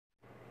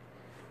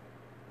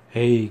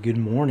Hey, good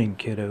morning,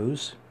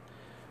 kiddos.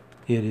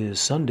 It is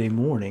Sunday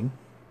morning.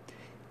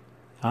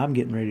 I'm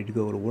getting ready to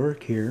go to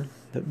work here,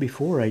 but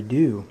before I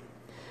do,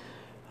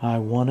 I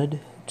wanted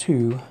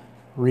to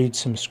read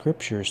some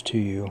scriptures to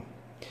you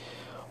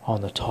on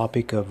the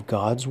topic of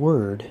God's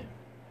Word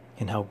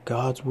and how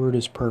God's Word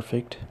is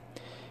perfect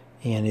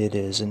and it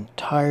is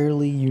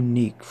entirely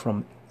unique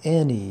from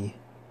anything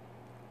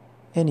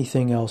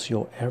else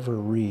you'll ever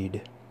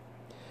read,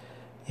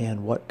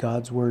 and what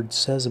God's Word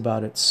says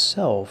about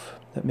itself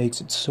that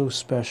makes it so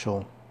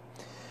special,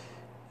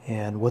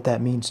 and what that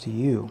means to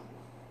you.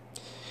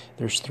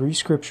 There's 3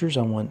 scriptures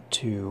I want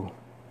to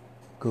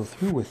go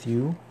through with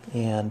you,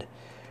 and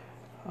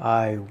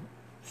I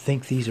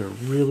think these are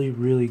really,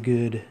 really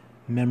good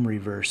memory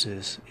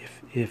verses.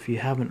 If you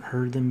haven't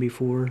heard them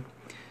before,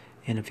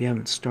 and if you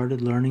haven't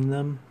started learning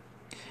them,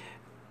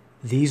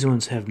 these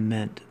ones have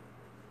meant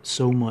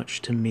so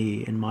much to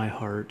me in my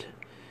heart,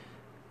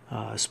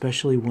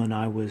 especially when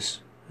I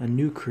was a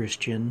new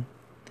Christian,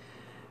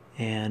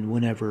 and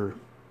whenever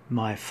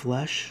my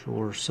flesh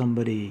or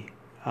somebody,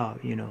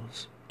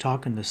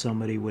 talking to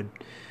somebody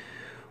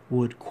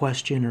would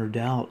question or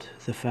doubt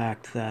the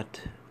fact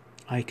that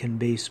I can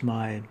base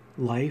my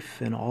life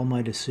and all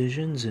my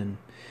decisions and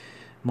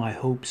my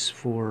hopes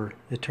for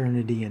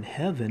eternity in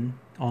heaven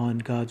on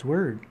God's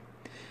Word.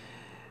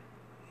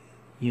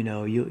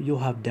 You'll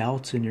have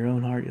doubts in your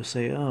own heart. You'll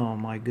say, oh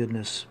my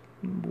goodness,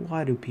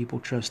 why do people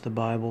trust the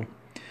Bible?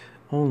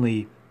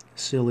 Only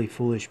silly,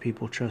 foolish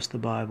people trust the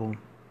Bible.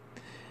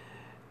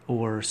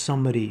 Or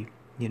somebody,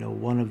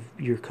 one of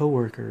your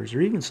coworkers,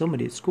 or even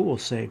somebody at school will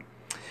say,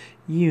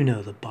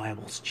 the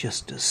Bible's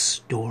just a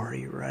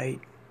story, right?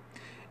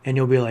 And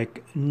you'll be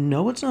like,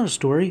 no, it's not a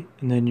story.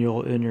 And then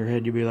in your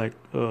head, you'll be like,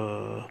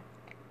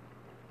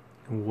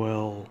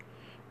 well,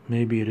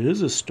 maybe it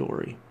is a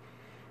story.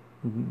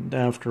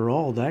 After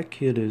all, that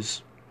kid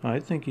I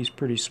think he's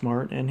pretty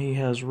smart, and he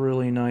has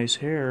really nice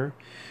hair,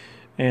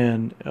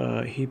 and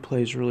he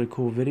plays really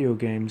cool video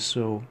games,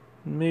 so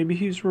maybe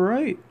he's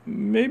right.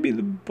 Maybe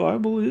the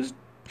Bible is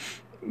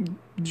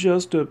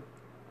just a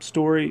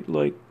story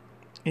like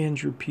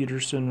Andrew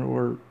Peterson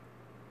or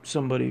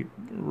somebody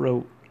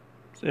wrote,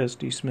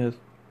 S.D.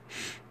 Smith.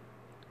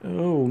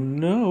 Oh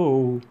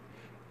no.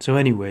 So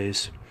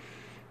anyways,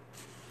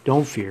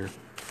 don't fear.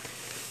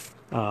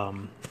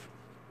 I'm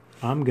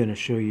going to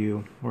show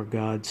you where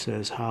God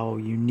says how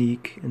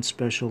unique and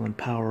special and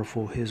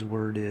powerful His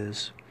Word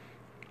is.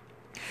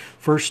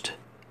 First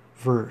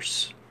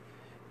verse.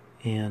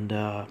 And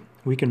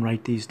we can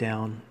write these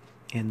down,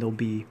 and they'll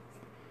be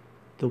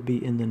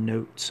in the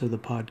notes of the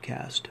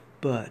podcast.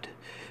 But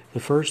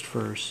the first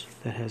verse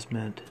that has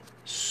meant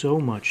so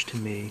much to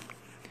me,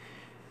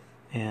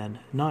 and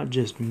not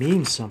just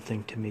means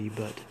something to me,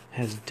 but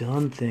has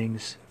done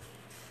things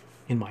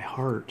in my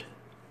heart.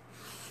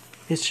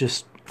 It's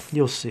just,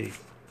 you'll see.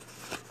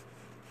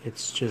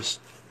 It's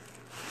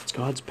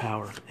God's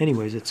power.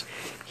 Anyways, it's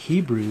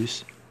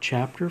Hebrews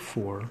chapter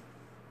 4,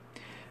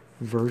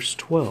 verse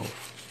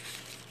 12.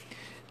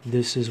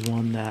 This is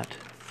one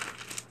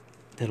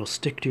that'll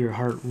stick to your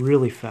heart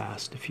really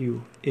fast if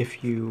you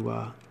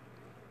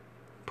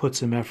put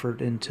some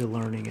effort into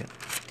learning it.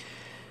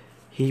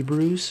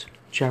 Hebrews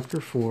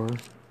chapter 4,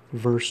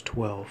 verse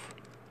 12.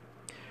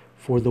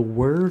 For the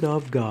Word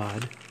of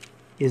God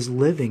is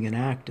living and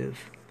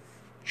active,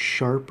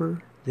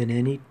 sharper than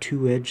any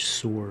two-edged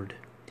sword,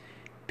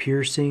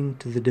 piercing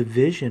to the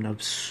division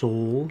of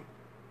soul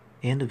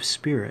and of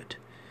spirit,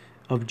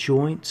 of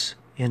joints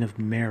and of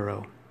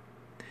marrow,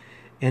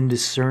 and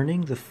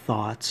discerning the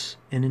thoughts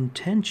and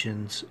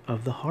intentions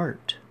of the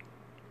heart.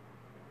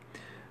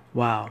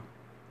 Wow.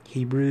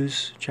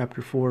 Hebrews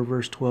chapter 4,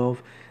 verse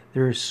 12.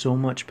 There is so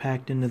much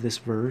packed into this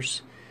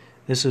verse.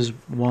 This is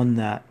one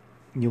that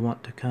you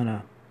want to kind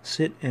of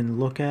sit and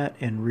look at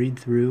and read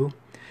through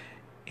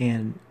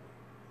and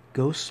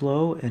go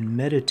slow and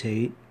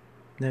meditate.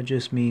 That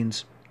just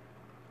means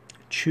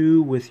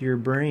chew with your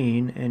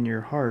brain and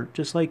your heart,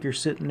 just like you're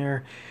sitting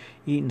there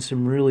eating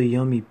some really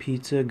yummy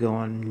pizza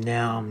going,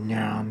 nom,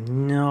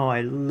 nom, no,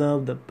 I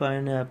love the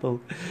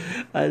pineapple,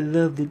 I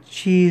love the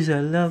cheese,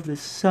 I love the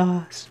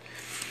sauce.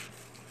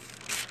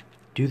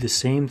 Do the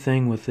same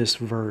thing with this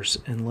verse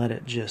and let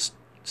it just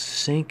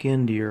sink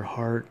into your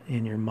heart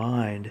and your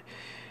mind,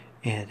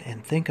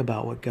 and think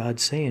about what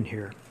God's saying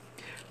here.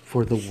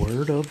 For the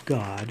Word of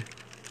God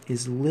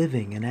is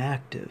living and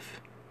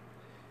active,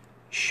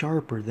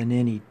 sharper than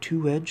any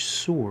two-edged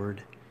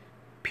sword,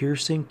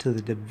 piercing to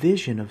the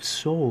division of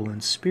soul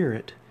and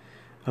spirit,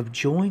 of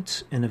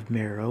joints and of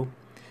marrow,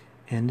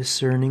 and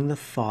discerning the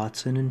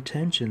thoughts and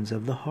intentions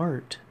of the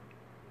heart.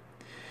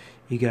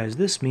 You guys,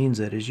 this means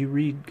that as you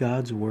read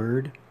God's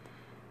Word,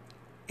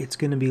 it's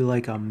going to be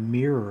like a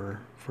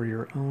mirror for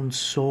your own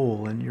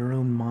soul and your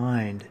own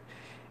mind,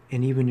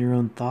 and even your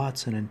own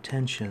thoughts and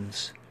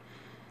intentions.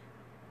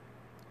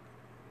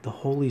 The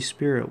Holy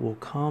Spirit will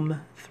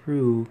come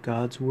through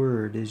God's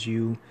Word as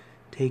you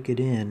take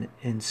it in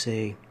and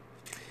say,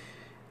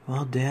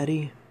 well,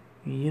 Daddy,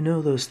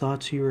 those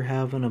thoughts you were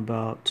having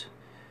about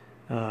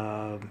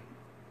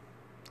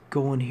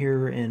going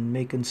here and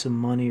making some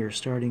money or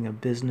starting a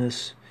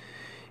business,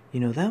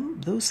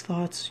 those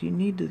thoughts, you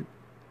need to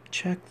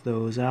check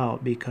those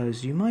out,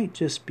 because you might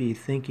just be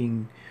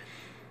thinking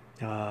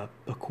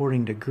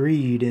according to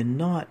greed and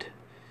not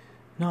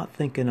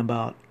thinking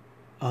about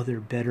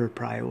other better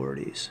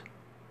priorities.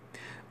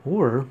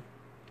 Or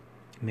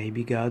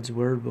maybe God's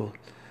Word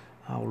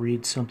I'll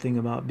read something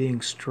about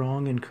being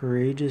strong and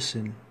courageous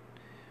and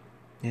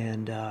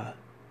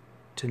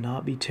to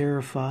not be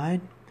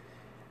terrified.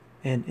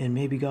 And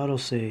maybe God will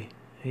say,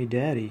 hey,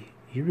 Daddy,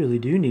 you really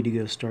do need to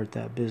go start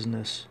that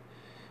business,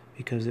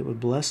 because it would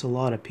bless a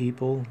lot of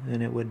people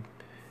and it would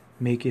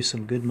make you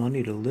some good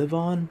money to live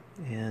on,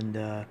 and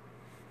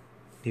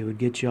it would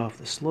get you off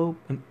the slope.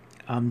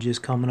 I'm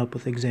just coming up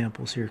with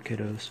examples here,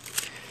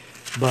 kiddos.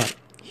 But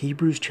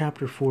Hebrews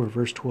chapter 4,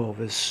 verse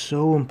 12 is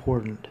so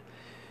important,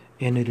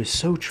 and it is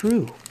so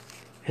true.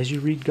 As you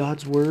read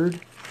God's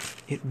Word,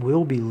 it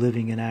will be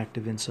living and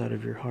active inside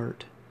of your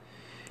heart.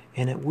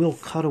 And it will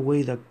cut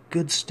away the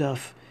good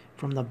stuff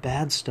from the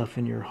bad stuff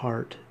in your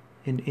heart,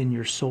 in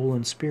your soul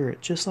and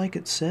spirit, just like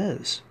it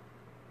says.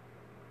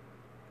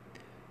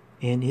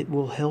 And it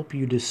will help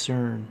you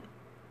discern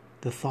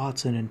the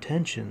thoughts and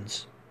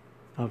intentions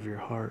of your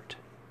heart.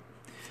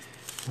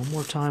 One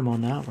more time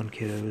on that one,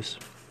 kiddos.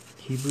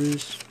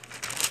 Hebrews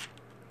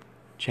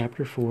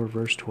chapter 4,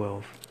 verse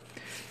 12.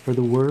 For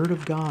the Word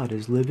of God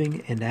is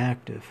living and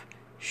active,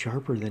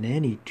 sharper than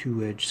any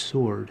two-edged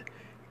sword,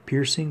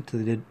 piercing to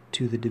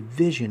the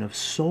division of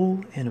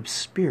soul and of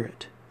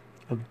spirit,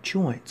 of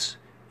joints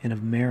and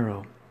of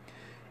marrow,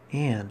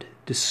 and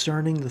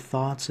discerning the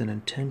thoughts and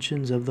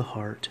intentions of the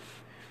heart.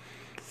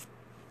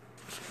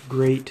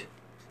 Great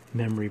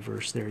memory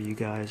verse there, you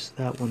guys.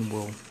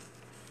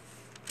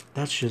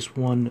 That's just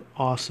one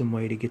awesome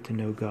way to get to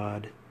know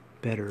God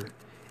better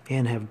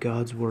and have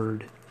God's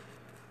Word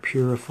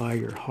purify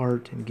your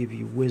heart and give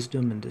you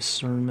wisdom and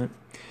discernment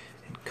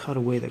and cut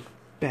away the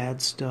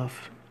bad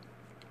stuff.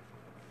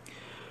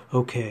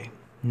 Okay,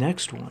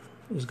 next one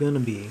is going to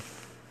be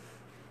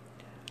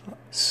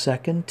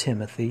 2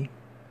 Timothy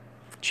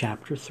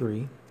chapter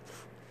 3.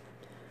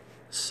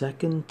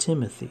 2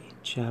 Timothy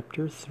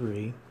chapter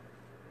 3.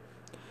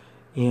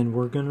 And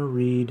we're going to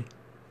read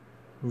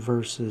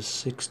verses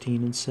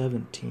 16 and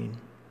 17.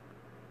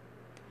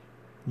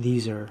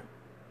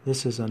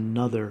 This is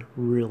another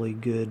really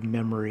good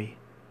memory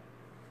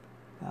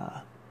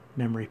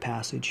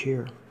passage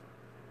here.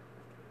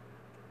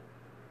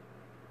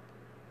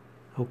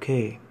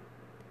 Okay.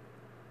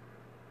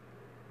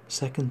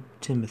 2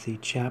 Timothy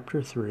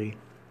chapter 3,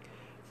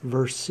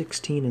 verse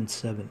 16 and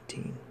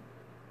 17.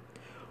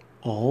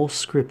 All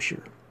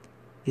Scripture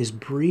is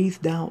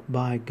breathed out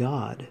by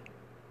God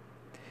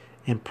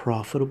and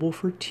profitable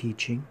for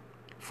teaching,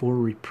 for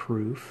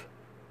reproof,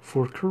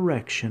 for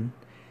correction,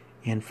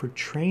 and for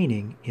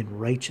training in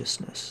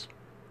righteousness,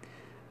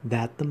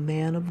 that the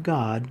man of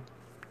God,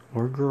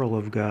 or girl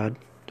of God,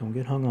 don't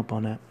get hung up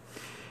on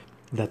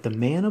that the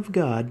man of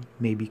God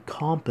may be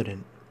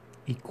competent,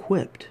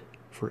 equipped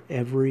for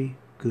every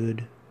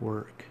good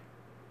work.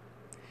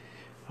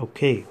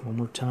 Okay, one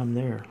more time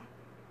there.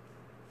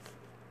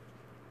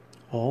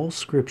 All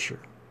Scripture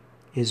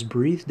is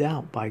breathed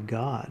out by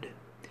God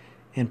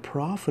and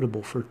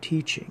profitable for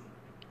teaching,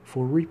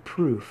 for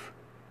reproof,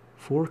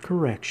 for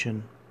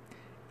correction,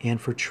 and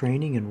for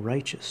training in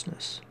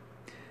righteousness,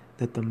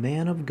 that the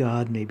man of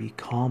God may be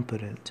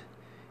competent,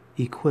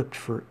 equipped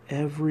for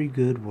every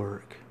good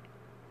work.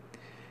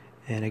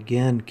 And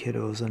again,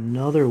 kiddos,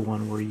 another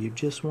one where you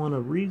just want to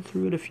read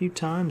through it a few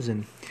times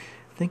and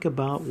think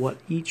about what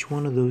each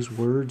one of those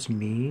words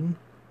mean,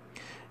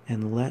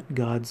 and let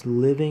God's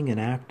living and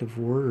active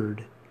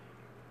Word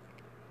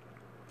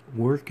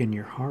work in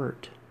your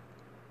heart.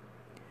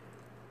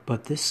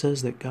 But this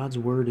says that God's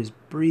Word is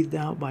breathed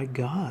out by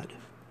God.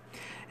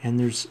 And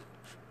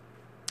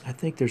I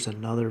think there's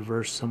another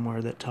verse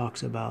somewhere that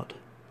talks about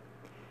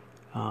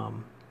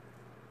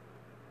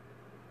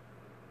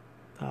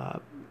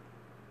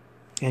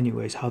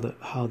anyways, how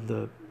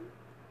the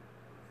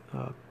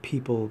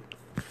people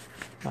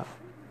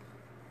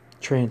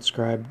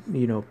transcribe,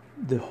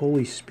 the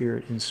Holy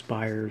Spirit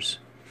inspires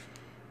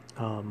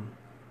the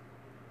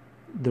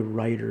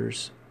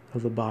writers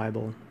of the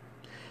Bible.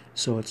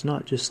 So it's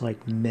not just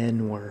like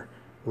men were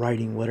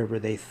writing whatever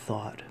they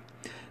thought.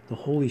 The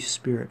Holy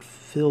Spirit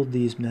filled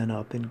these men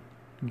up and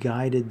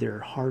guided their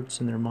hearts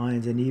and their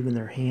minds and even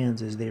their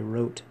hands as they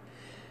wrote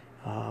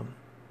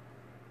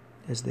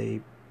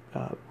the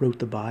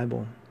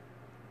Bible.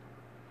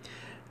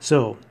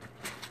 So,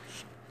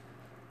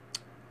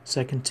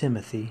 2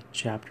 Timothy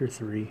chapter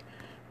 3,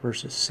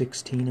 verses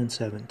 16 and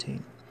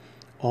 17.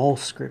 All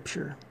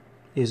Scripture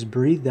is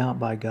breathed out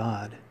by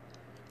God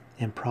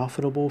and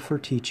profitable for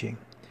teaching,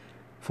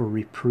 for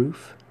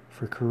reproof,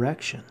 for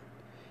correction,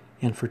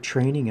 and for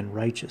training in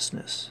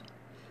righteousness,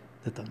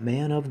 that the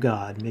man of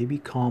God may be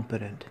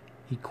competent,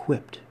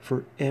 equipped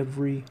for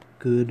every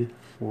good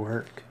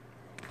work.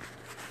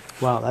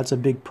 Wow, that's a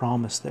big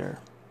promise there.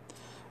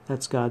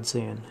 That's God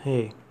saying,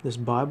 hey, this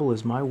Bible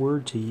is my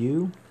word to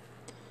you,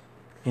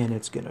 and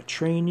it's going to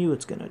train you,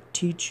 it's going to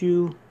teach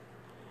you,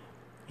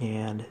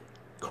 and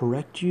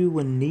correct you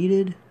when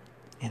needed,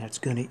 and it's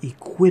going to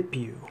equip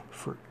you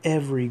for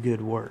every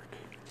good work.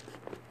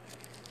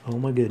 Oh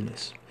my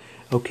goodness.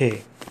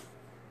 Okay.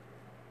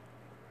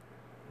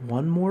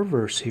 One more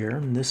verse here,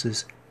 and this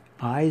is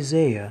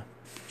Isaiah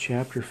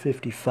chapter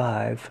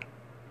 55,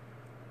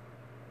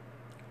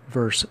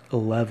 verse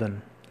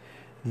 11.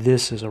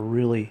 This is a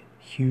really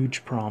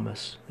huge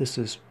promise. This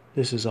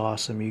is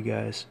awesome, you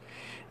guys.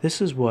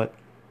 This is what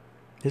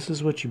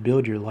you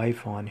build your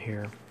life on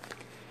here.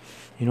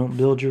 You don't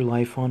build your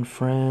life on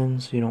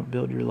friends. You don't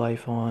build your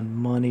life on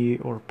money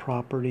or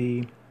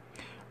property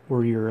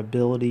or your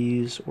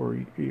abilities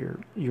or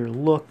your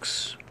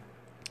looks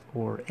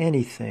or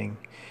anything.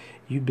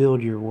 You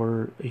build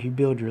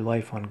your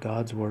life on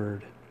God's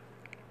word.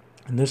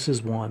 And this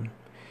is one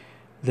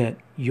that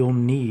you'll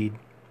need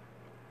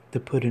to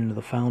put into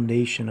the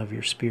foundation of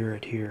your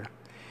spirit here.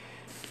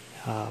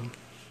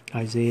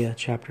 Isaiah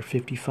chapter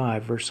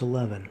 55, verse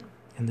 11.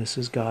 And this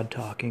is God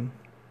talking.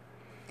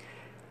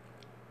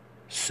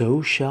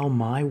 So shall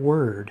my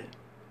word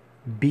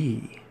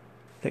be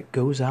that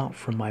goes out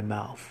from my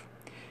mouth.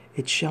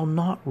 It shall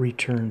not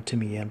return to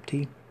me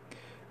empty,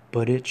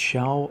 but it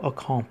shall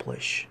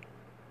accomplish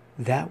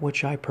that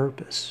which I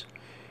purpose,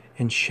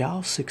 and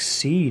shall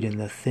succeed in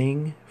the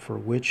thing for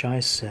which I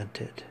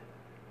sent it.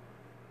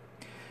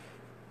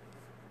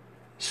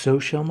 So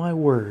shall my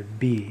word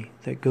be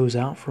that goes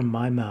out from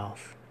my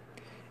mouth.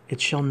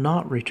 It shall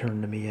not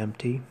return to me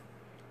empty,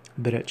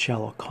 but it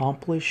shall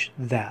accomplish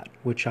that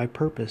which I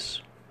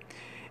purpose,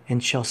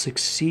 and shall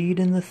succeed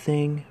in the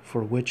thing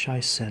for which I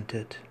sent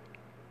it.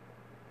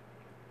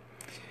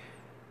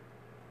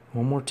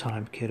 One more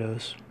time,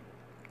 kiddos.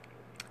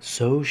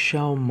 So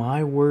shall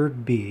my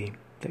word be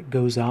that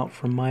goes out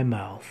from my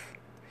mouth.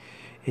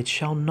 It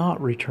shall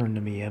not return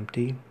to me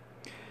empty,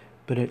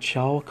 but it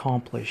shall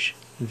accomplish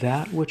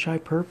that which I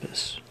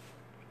purpose,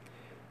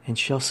 and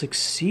shall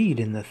succeed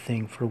in the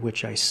thing for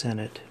which I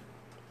sent it.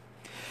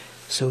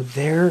 So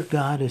there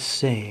God is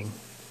saying,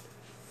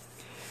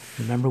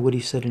 remember what he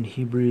said in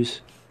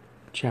Hebrews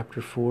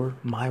chapter 4?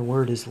 My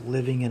word is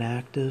living and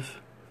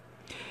active.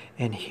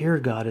 And here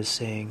God is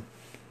saying,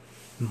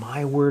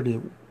 my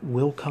word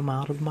will come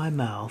out of my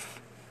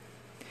mouth,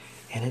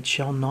 and it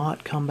shall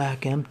not come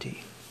back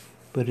empty,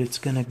 but it's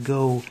going to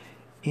go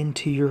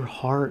into your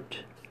heart,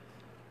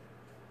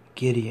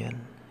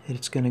 Gideon.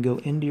 It's going to go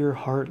into your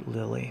heart,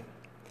 Lily.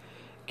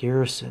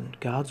 Garrison,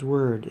 God's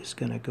word is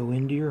going to go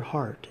into your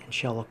heart and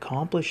shall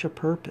accomplish a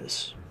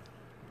purpose.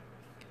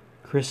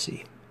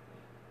 Chrissy,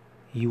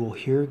 you will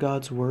hear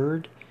God's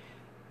word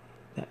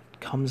that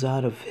comes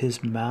out of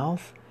his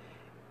mouth,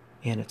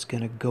 and it's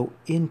going to go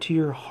into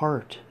your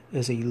heart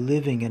as a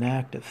living and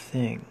active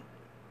thing.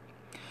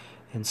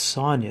 And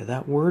Sonia,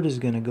 that word is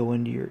going to go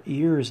into your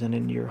ears and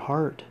into your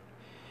heart,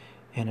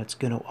 and it's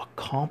going to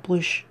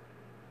accomplish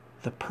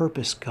the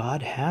purpose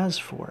God has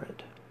for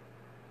it.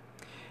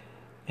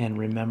 And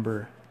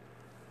remember,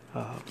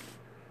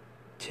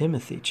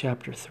 Timothy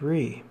chapter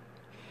 3,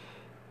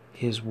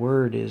 his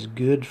word is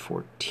good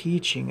for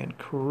teaching and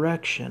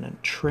correction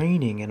and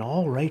training in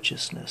all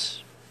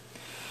righteousness.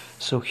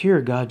 So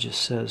here God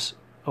just says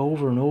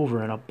over and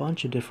over in a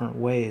bunch of different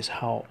ways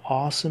how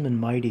awesome and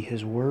mighty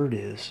his word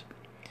is,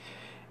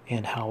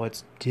 and how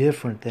it's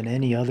different than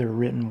any other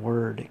written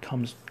word. It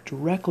comes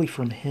directly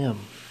from him.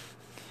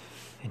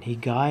 And he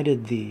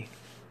guided the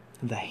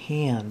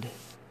hand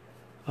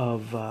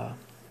of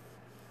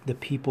the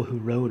people who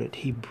wrote it.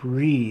 He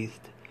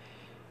breathed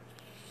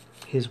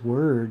his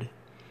word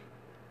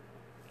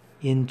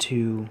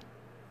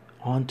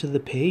onto the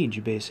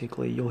page,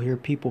 basically. You'll hear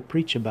people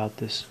preach about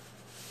this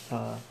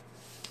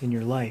in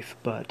your life.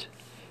 But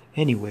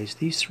anyways,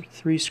 these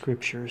three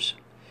scriptures,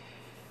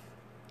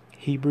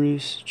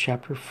 Hebrews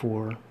chapter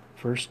 4,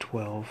 verse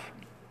 12,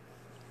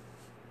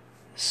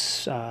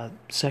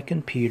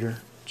 2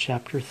 Peter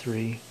chapter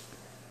 3,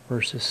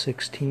 verses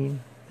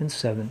 16 and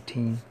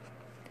 17,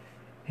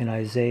 and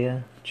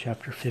Isaiah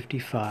chapter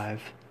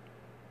 55,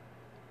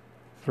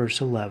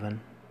 verse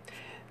 11.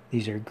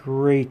 These are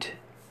great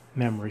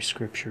memory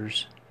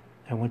scriptures.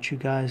 I want you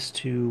guys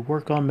to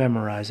work on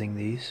memorizing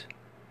these,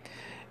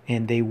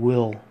 and they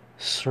will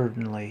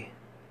certainly,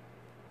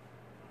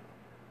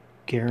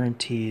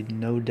 guaranteed,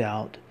 no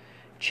doubt,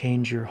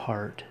 change your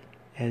heart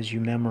as you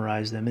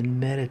memorize them and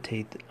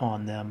meditate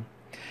on them.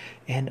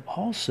 And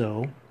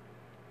also,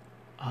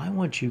 I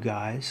want you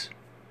guys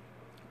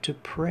to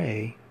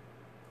pray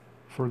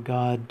for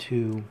God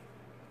to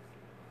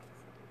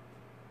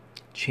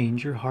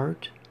change your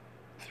heart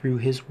through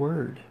his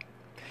word.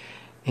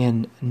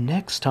 And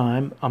next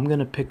time I'm going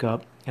to pick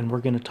up and we're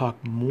going to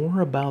talk more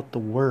about the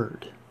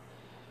word.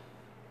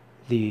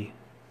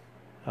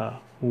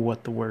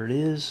 What the word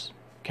is,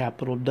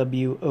 capital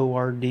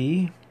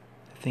W-O-R-D.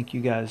 I think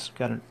you guys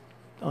got an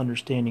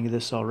understanding of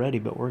this already,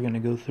 but we're going to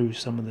go through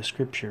some of the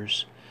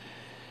scriptures.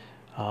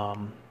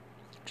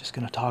 Just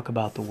going to talk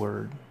about the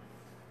word.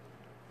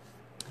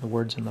 The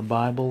words in the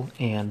Bible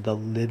and the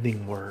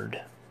living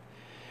word.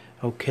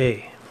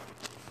 Okay,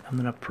 I'm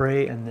going to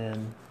pray and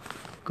then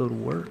go to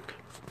work.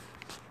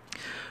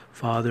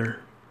 Father,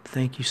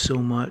 thank you so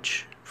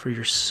much for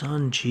your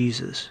Son,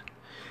 Jesus,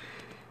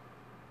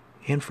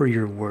 and for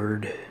your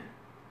word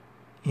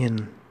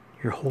in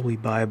your Holy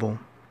Bible.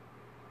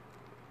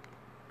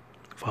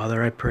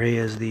 Father, I pray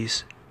as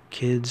these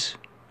kids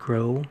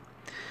grow,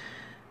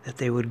 that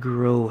they would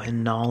grow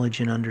in knowledge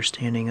and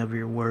understanding of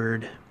your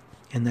word,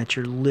 and that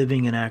your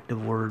living and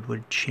active word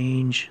would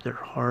change their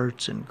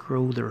hearts and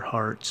grow their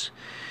hearts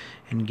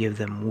and give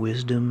them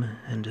wisdom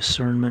and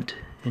discernment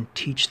and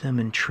teach them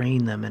and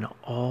train them in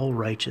all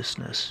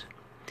righteousness.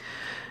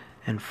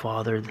 And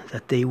Father,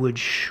 that they would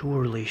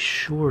surely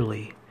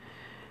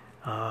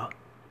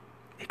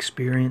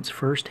experience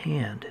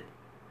firsthand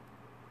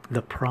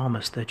the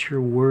promise that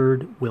your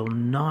word will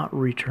not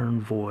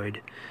return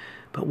void,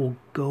 but will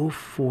go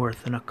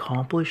forth and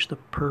accomplish the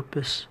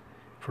purpose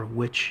for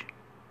which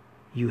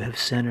you have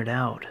sent it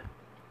out.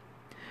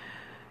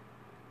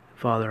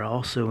 Father,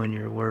 also in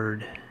your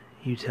word,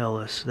 you tell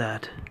us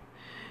that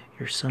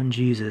your Son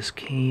Jesus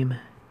came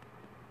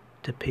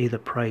to pay the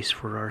price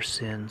for our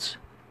sins,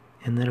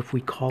 and that if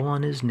we call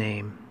on his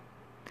name,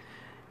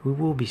 we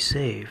will be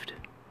saved.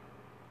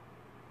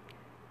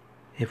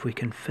 If we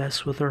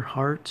confess with our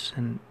hearts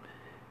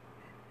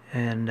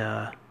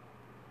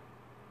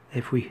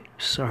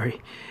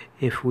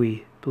if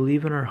we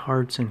believe in our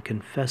hearts and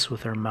confess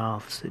with our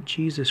mouths that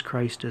Jesus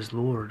Christ is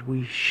Lord,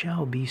 we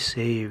shall be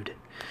saved.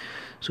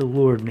 So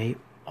Lord, may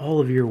all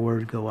of your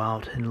word go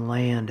out and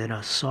land in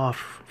a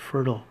soft,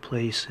 fertile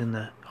place in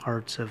the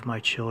hearts of my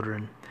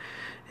children,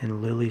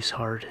 in Lily's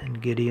heart,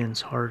 and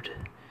Gideon's heart,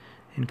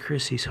 in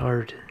Chrissy's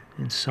heart,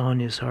 in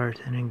Sonia's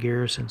heart, and in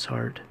Garrison's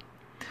heart.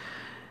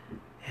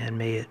 And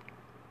may it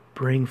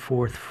bring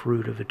forth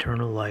fruit of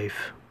eternal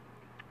life.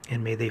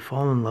 And may they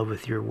fall in love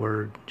with your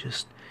word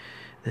just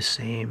the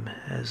same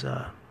as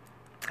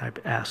I've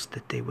asked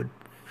that they would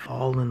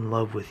fall in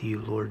love with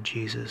you, Lord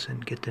Jesus,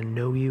 and get to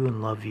know you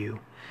and love you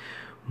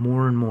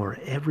more and more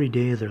every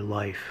day of their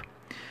life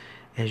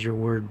as your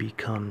word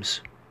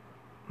becomes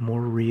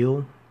more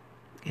real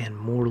and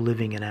more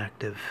living and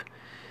active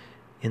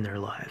in their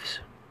lives.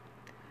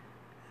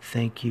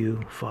 Thank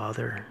you,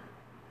 Father.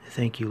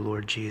 Thank you,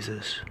 Lord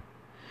Jesus.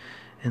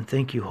 And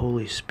thank you,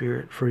 Holy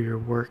Spirit, for your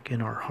work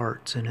in our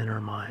hearts and in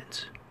our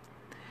minds.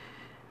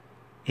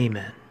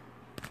 Amen.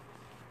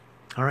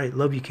 All right,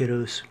 love you,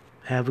 kiddos.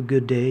 Have a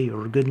good day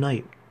or a good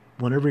night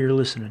whenever you're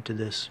listening to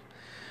this.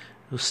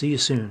 We'll see you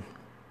soon.